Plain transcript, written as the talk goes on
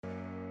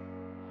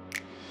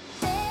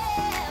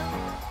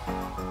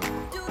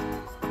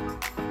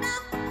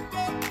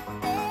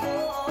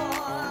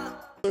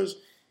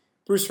Hustlers.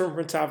 Bruce from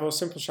Printavo,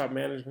 Simple Shop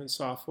Management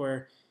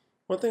Software.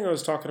 One thing I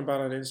was talking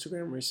about on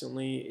Instagram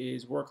recently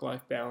is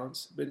work-life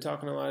balance. I've been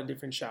talking to a lot of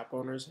different shop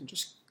owners and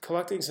just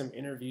collecting some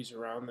interviews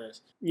around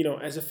this.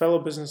 As a fellow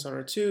business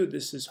owner too,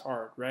 this is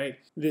hard, right?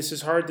 This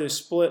is hard to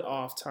split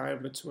off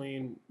time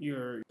between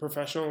your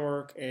professional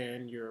work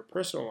and your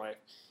personal life.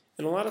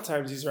 And a lot of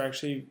times these are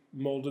actually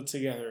molded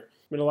together.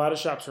 A lot of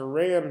shops are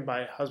ran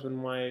by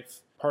husband, wife,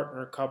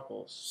 partner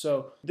couples.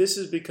 So this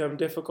has become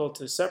difficult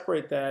to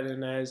separate that,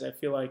 and as I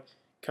feel like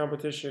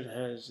competition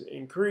has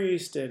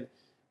increased and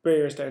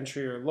barriers to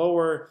entry are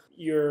lower,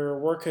 your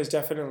work has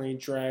definitely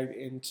dragged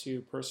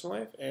into personal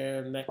life,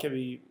 and that can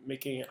be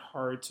making it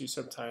hard to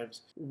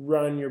sometimes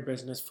run your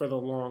business for the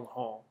long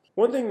haul.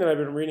 One thing that I've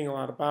been reading a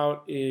lot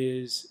about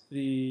is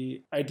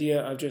the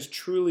idea of just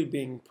truly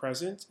being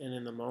present and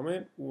in the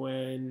moment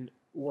when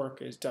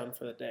work is done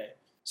for the day.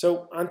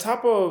 So on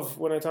top of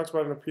what I talked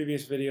about in a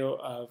previous video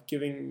of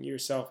giving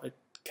yourself a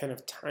kind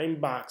of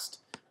time-boxed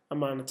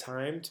amount of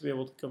time to be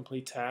able to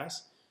complete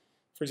tasks.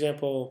 For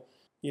example,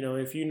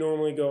 if you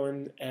normally go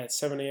in at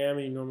 7 a.m.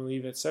 and you normally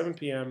leave at 7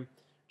 p.m.,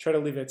 try to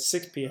leave at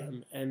 6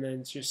 p.m. and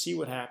then just see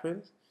what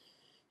happens.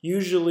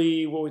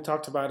 Usually what we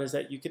talked about is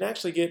that you can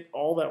actually get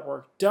all that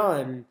work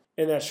done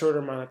in that shorter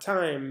amount of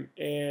time,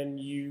 and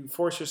you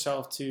force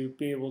yourself to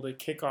be able to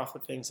kick off the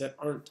things that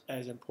aren't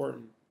as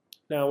important.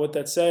 Now, with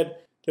that said,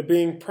 the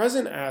being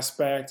present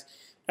aspect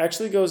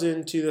actually goes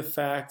into the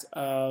fact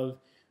of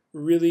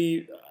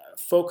really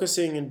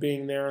focusing and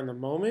being there in the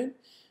moment.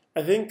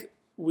 I think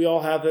we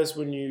all have this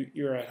when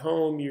you're at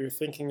home, you're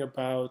thinking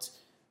about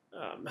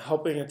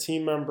helping a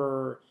team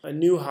member, a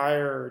new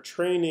hire,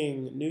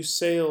 training, new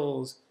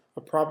sales,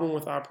 a problem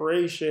with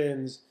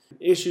operations,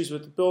 issues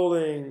with the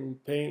building,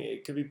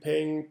 it could be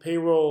paying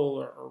payroll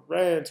or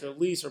rent or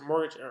lease or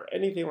mortgage or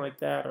anything like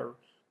that, or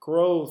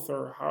growth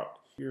or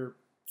your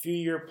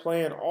few-year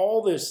plan,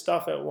 all this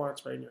stuff at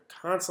once, right? And you're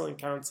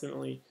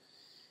constantly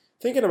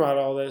thinking about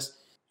all this.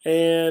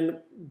 And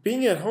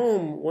being at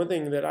home, one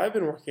thing that I've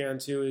been working on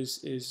too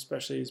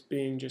is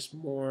being just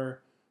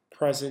more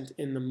present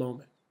in the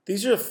moment.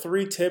 These are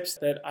 3 tips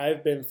that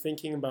I've been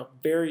thinking about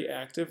very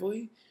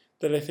actively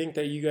that I think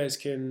that you guys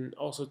can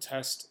also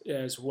test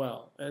as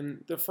well.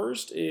 And the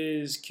first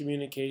is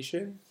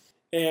communication,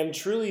 and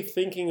truly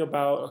thinking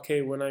about,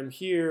 okay, when I'm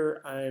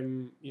here,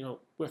 I'm,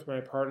 with my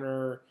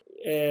partner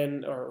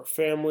and our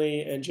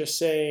family, and just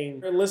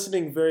saying, and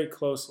listening very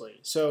closely.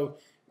 So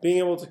being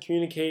able to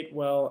communicate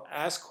well,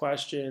 ask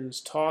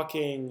questions,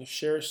 talking,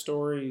 share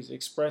stories,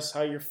 express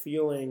how you're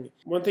feeling.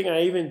 One thing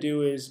I even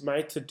do is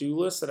my to-do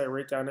list that I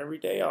write down every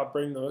day, I'll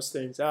bring those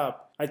things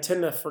up. I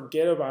tend to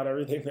forget about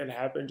everything that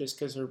happened just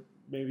because there are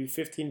maybe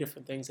 15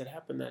 different things that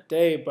happened that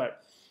day,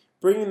 but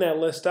bringing that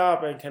list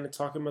up and kind of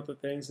talking about the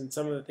things and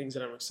some of the things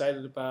that I'm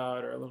excited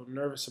about or a little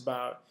nervous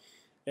about,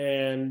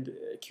 and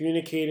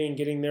communicating,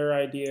 getting their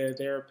idea,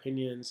 their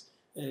opinions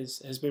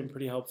has been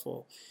pretty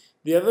helpful.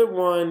 The other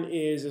one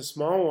is a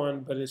small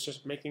one, but it's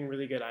just making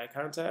really good eye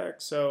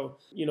contact. So,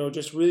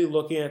 just really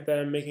looking at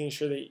them, making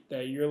sure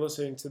that you're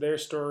listening to their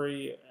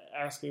story,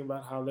 asking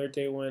about how their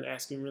day went,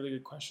 asking really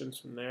good questions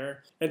from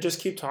there, and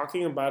just keep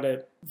talking about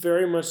it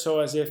very much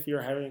so as if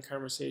you're having a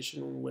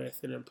conversation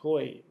with an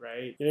employee,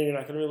 right? You're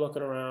not going to be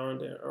looking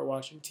around or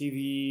watching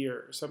TV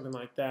or something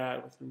like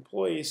that with an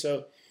employee.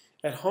 So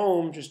at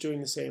home, just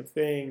doing the same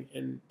thing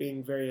and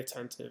being very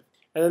attentive.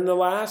 And then the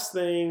last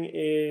thing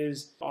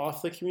is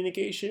off the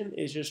communication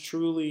is just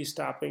truly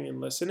stopping and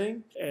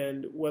listening.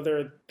 And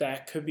whether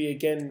that could be,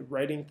 again,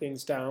 writing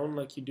things down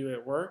like you do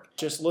at work,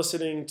 just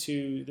listening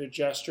to their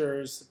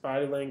gestures,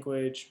 body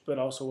language, but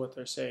also what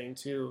they're saying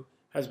too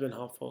has been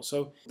helpful.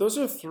 So those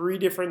are 3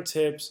 different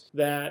tips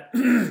that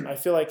I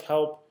feel like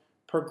help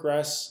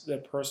progress the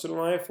personal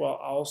life while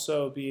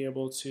also being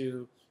able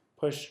to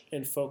push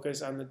and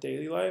focus on the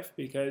daily life,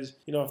 because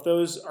if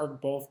those are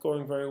both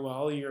going very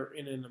well, you're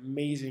in an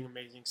amazing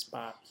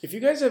spot. If you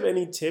guys have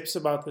any tips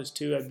about this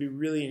too, I'd be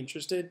really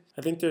interested.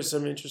 I think there's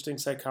some interesting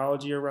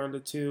psychology around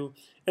it too,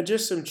 and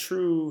just some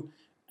true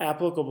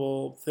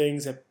applicable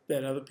things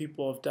that other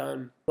people have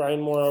done.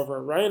 Ryan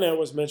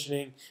was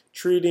mentioning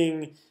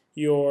treating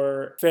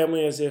your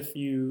family as if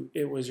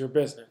it was your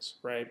business,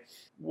 right?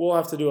 We'll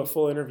have to do a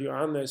full interview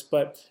on this,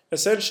 but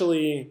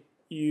essentially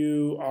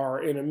you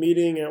are in a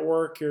meeting at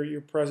work,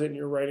 you're present,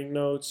 you're writing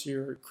notes,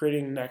 you're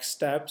creating next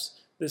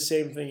steps. The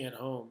same thing at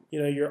home.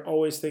 You're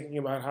always thinking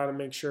about how to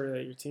make sure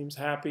that your team's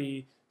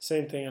happy.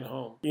 Same thing at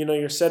home.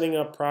 You're setting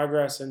up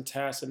progress and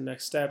tasks and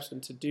next steps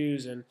and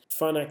to-dos and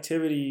fun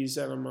activities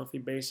on a monthly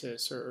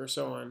basis or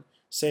so on.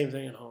 Same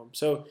thing at home.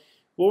 So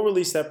we'll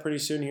release that pretty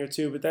soon here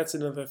too, but that's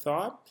another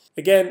thought.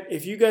 Again,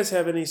 if you guys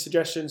have any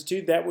suggestions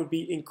too, that would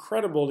be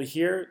incredible to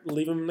hear.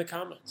 Leave them in the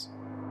comments.